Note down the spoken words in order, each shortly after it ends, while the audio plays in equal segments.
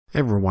Hey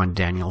everyone,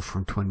 Daniel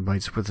from Twin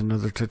Bytes with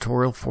another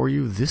tutorial for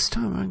you. This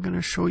time I'm going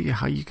to show you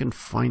how you can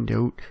find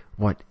out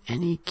what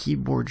any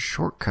keyboard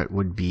shortcut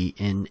would be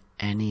in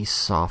any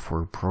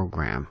software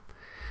program.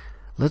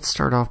 Let's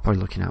start off by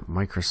looking at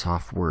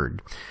Microsoft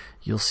Word.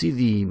 You'll see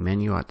the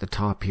menu at the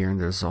top here, and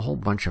there's a whole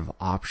bunch of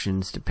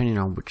options depending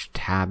on which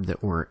tab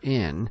that we're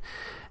in,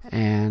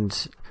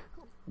 and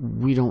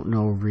we don't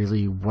know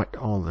really what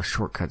all the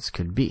shortcuts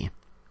could be.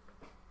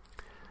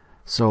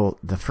 So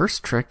the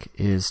first trick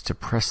is to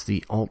press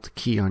the Alt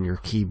key on your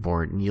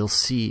keyboard, and you'll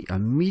see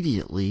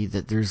immediately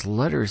that there's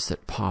letters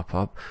that pop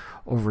up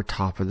over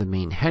top of the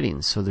main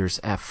headings. So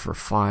there's F for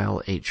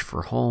File, H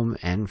for Home,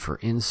 N for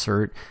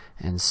Insert,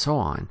 and so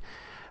on.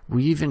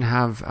 We even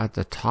have at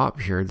the top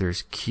here,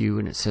 there's Q,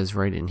 and it says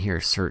right in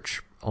here,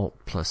 search Alt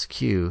plus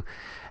Q.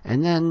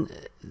 And then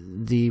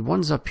the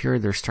ones up here,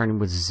 they're starting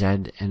with Z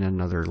and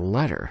another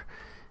letter,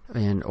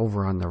 and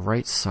over on the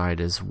right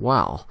side as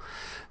well.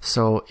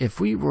 So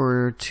if we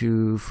were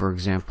to, for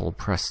example,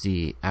 press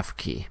the F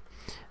key,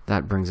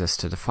 that brings us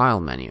to the File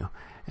menu.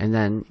 And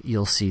then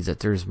you'll see that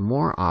there's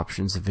more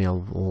options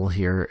available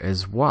here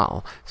as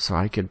well. So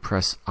I could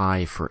press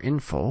I for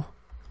Info,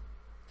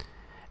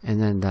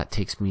 and then that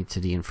takes me to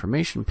the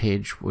information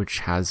page, which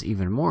has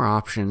even more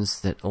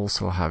options that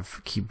also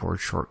have keyboard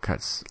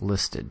shortcuts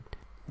listed.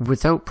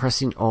 Without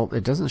pressing Alt,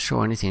 it doesn't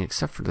show anything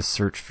except for the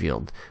search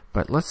field.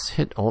 But let's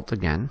hit Alt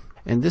again.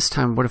 And this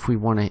time, what if we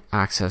want to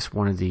access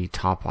one of the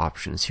top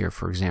options here?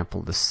 For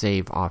example, the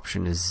Save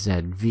option is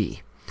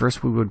ZV.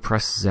 First, we would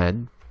press Z,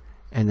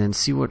 and then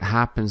see what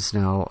happens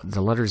now.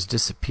 The letters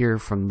disappear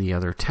from the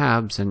other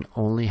tabs and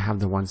only have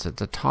the ones at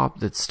the top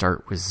that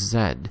start with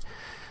Z.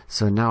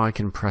 So now I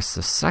can press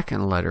the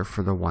second letter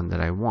for the one that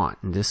I want.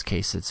 In this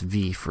case, it's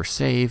V for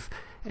Save,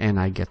 and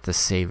I get the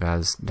Save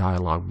As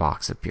dialog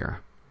box appear.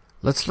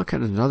 Let's look at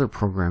another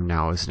program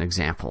now as an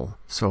example.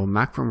 So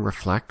Macrium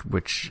Reflect,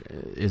 which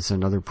is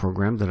another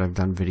program that I've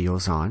done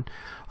videos on.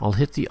 I'll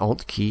hit the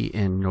Alt key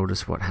and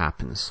notice what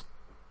happens.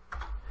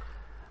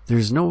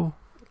 There's no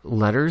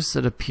letters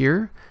that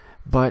appear,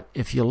 but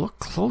if you look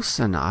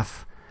close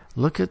enough,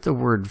 look at the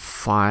word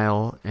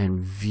File and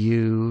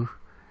View.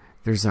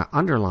 There's an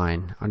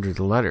underline under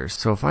the letters.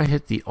 So if I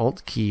hit the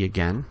Alt key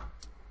again,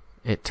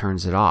 it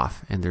turns it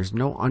off, and there's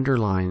no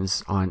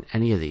underlines on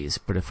any of these.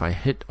 But if I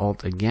hit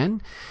Alt again,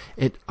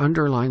 it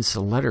underlines the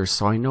letters,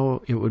 so I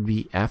know it would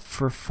be F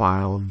for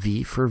File,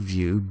 V for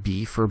View,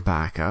 B for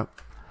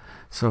Backup.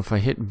 So if I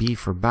hit B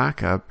for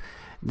Backup,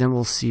 then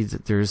we'll see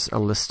that there's a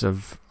list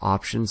of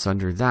options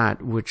under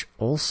that which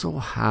also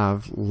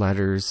have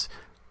letters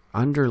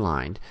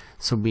underlined.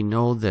 So we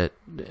know that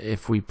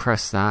if we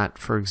press that,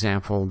 for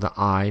example, the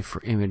I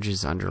for Image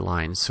is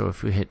underlined. So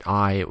if we hit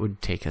I, it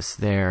would take us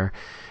there.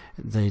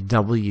 The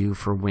W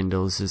for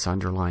Windows is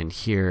underlined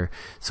here.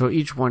 So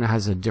each one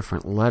has a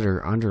different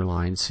letter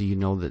underlined, so you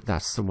know that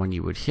that's the one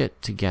you would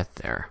hit to get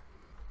there.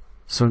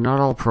 So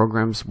not all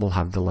programs will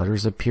have the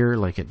letters appear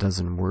like it does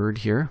in Word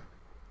here.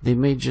 They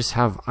may just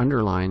have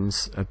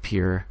underlines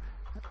appear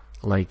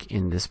like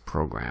in this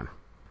program.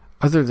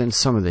 Other than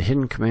some of the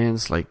hidden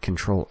commands like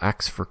Control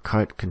X for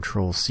cut,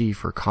 Control C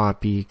for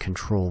copy,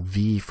 Control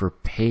V for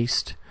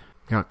paste,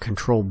 got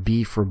Control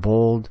B for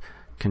bold,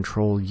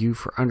 Control U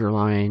for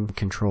underline,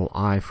 Control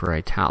I for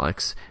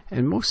italics,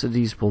 and most of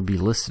these will be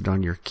listed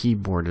on your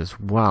keyboard as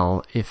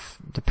well,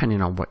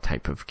 depending on what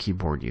type of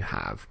keyboard you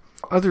have.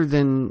 Other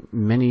than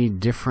many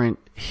different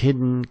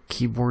hidden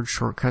keyboard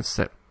shortcuts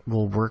that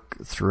will work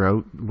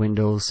throughout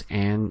Windows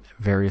and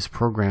various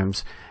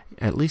programs,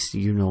 at least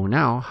you know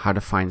now how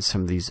to find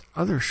some of these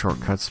other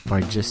shortcuts by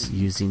just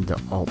using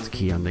the Alt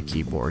key on the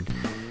keyboard.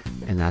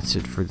 And that's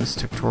it for this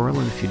tutorial,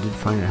 and if you did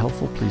find it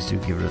helpful, please do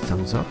give it a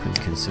thumbs up and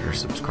consider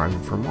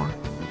subscribing for more.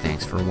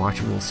 Thanks for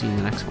watching. We'll see you in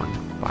the next one.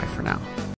 Bye for now.